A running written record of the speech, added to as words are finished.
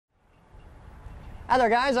Hi there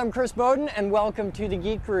guys, I'm Chris Bowden and welcome to the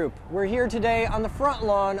Geek Group. We're here today on the front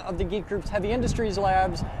lawn of the Geek Group's Heavy Industries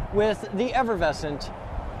Labs with the effervescent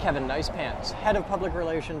Kevin Nicepants, Head of Public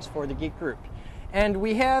Relations for the Geek Group. And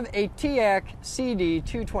we have a TIAC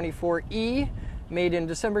CD224E made in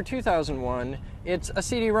December 2001. It's a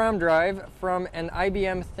CD-ROM drive from an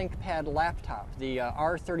IBM ThinkPad laptop, the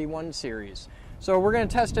R31 series. So we're going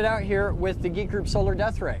to test it out here with the Geek Group Solar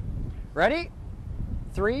Death Ray. Ready?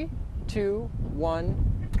 3, 2,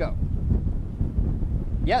 1, go.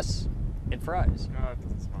 Yes, it fries. No, it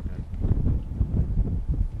doesn't smell good.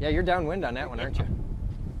 Yeah, you're downwind on that one, aren't you?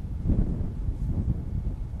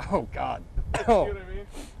 Oh, God. Oh. See what I mean?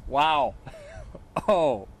 Wow.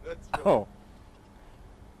 Oh. That's really... Oh.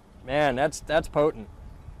 Man, that's potent.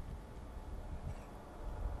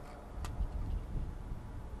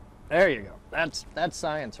 There you go. That's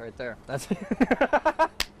science right there. That's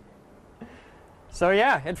So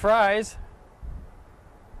yeah, it fries.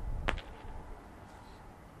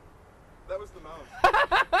 That was the mouth.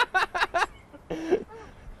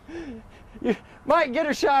 You might get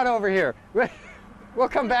a shot over here. We'll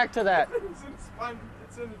come back to that.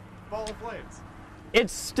 It's in a ball of flames.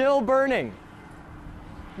 It's still burning.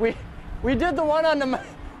 We did the one on the...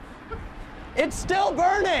 It's still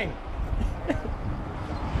burning!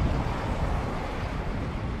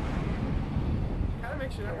 Kind of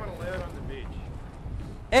makes you not want to lay out on the beach.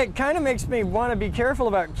 It kind of makes me want to be careful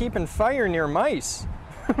about keeping fire near mice.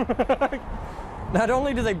 Not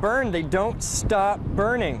only do they burn, they don't stop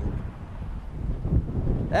burning.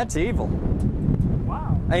 That's evil.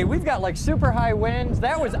 Wow. I mean, we've got like super high winds.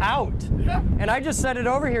 That was out. Yeah. And I just set it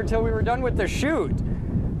over here till we were done with the shoot.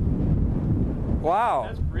 Wow.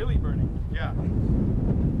 That's really burning. Yeah.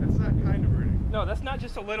 That's not kind of burning. No, that's not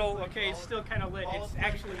just a little, okay, it's still kind of lit. It's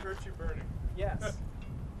actually, hurts you burning. yes.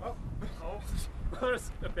 Oh.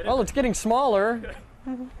 There's a bit Well, of it's getting smaller.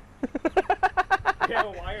 We have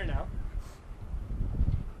a wire now.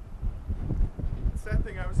 The sad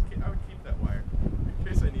thing, I would keep that wire in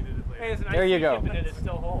case I needed it later. Hey, there's an There you IC go. chip in it, it's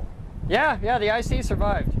still whole. Yeah, the IC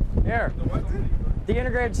survived. There. The what? The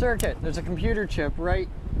integrated circuit. There's a computer chip right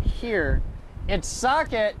here. Its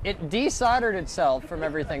socket, it desoldered itself from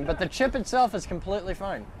everything, but the chip itself is completely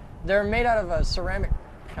fine. They're made out of a ceramic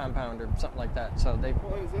compound or something like that, so they...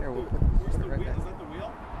 Well, is that here, we'll where's put the it right wheel? there. Is that the wheel?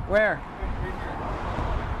 Where? Right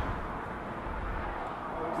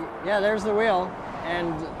here. Yeah, there's the wheel,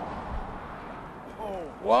 and... Oh.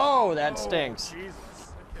 Whoa, that Oh, stinks.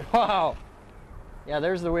 Jesus. Okay. Wow. Yeah,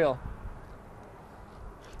 there's the wheel.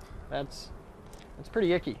 That's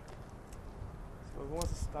pretty icky. So who wants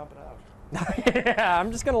to stomp it out? Yeah,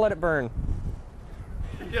 I'm just gonna let it burn.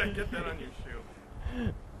 Yeah, get that on your shoe.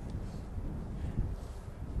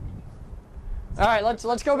 All right,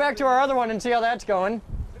 let's go back to our other one and see how that's going.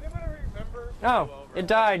 Does anyone remember? Oh, it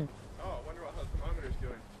died. Oh, I wonder what the thermometer's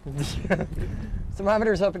doing.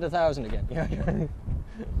 Thermometer's up at 1,000 again. Yeah.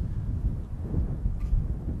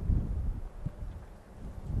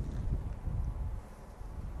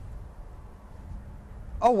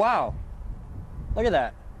 Oh wow! Look at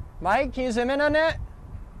that. Mike, can you zoom in on that?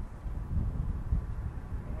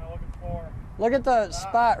 What am I looking for? Look at the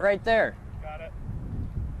spot right there. Got it.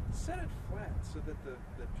 Set it flat so that the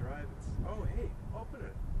drive is... Oh, hey, open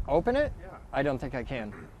it. Open it? Yeah. I don't think I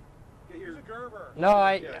can. Get your Gerber. No,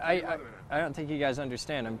 Yeah, give me 1 minute. I don't think you guys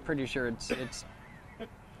understand. I'm pretty sure it's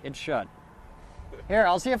shut. Here,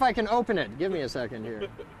 I'll see if I can open it. Give me a second here.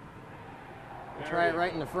 Try it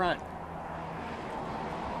right in the front.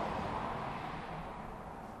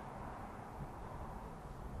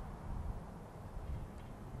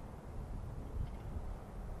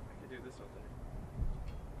 I can do this one thing.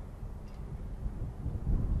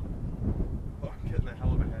 Oh, I'm getting a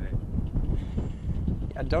hell of a headache.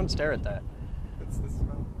 Yeah, don't stare at that. It's the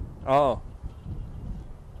smell. Oh.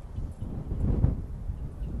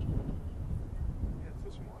 Yeah, it's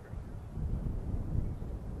just some water.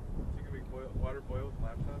 So you can make water boil with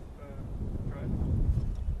laptop drive?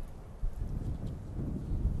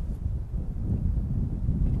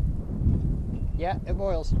 Yeah, it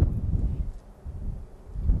boils.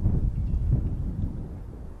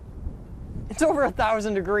 It's over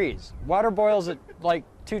 1,000 degrees. Water boils at like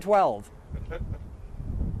 212. Yeah,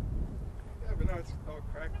 but now it's all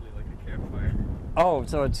crackly like a campfire. Oh,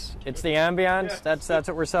 so it's the ambiance? Yeah. That's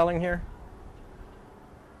what we're selling here?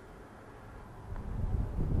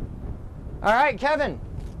 All right, Kevin.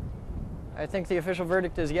 I think the official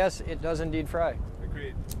verdict is yes, it does indeed fry.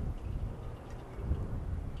 Agreed.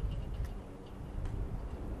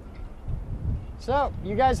 So,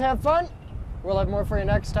 you guys have fun. We'll have more for you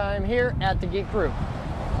next time here at the Geek Group.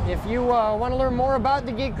 If you want to learn more about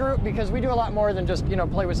the Geek Group, because we do a lot more than just,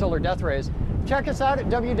 play with solar death rays, check us out at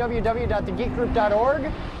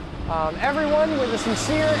www.thegeekgroup.org. Everyone with a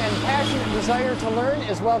sincere and passionate desire to learn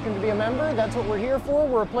is welcome to be a member. That's what we're here for.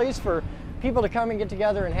 We're a place for people to come and get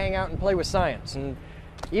together and hang out and play with science. And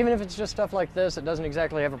even if it's just stuff like this, it doesn't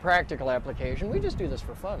exactly have a practical application. We just do this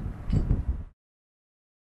for fun.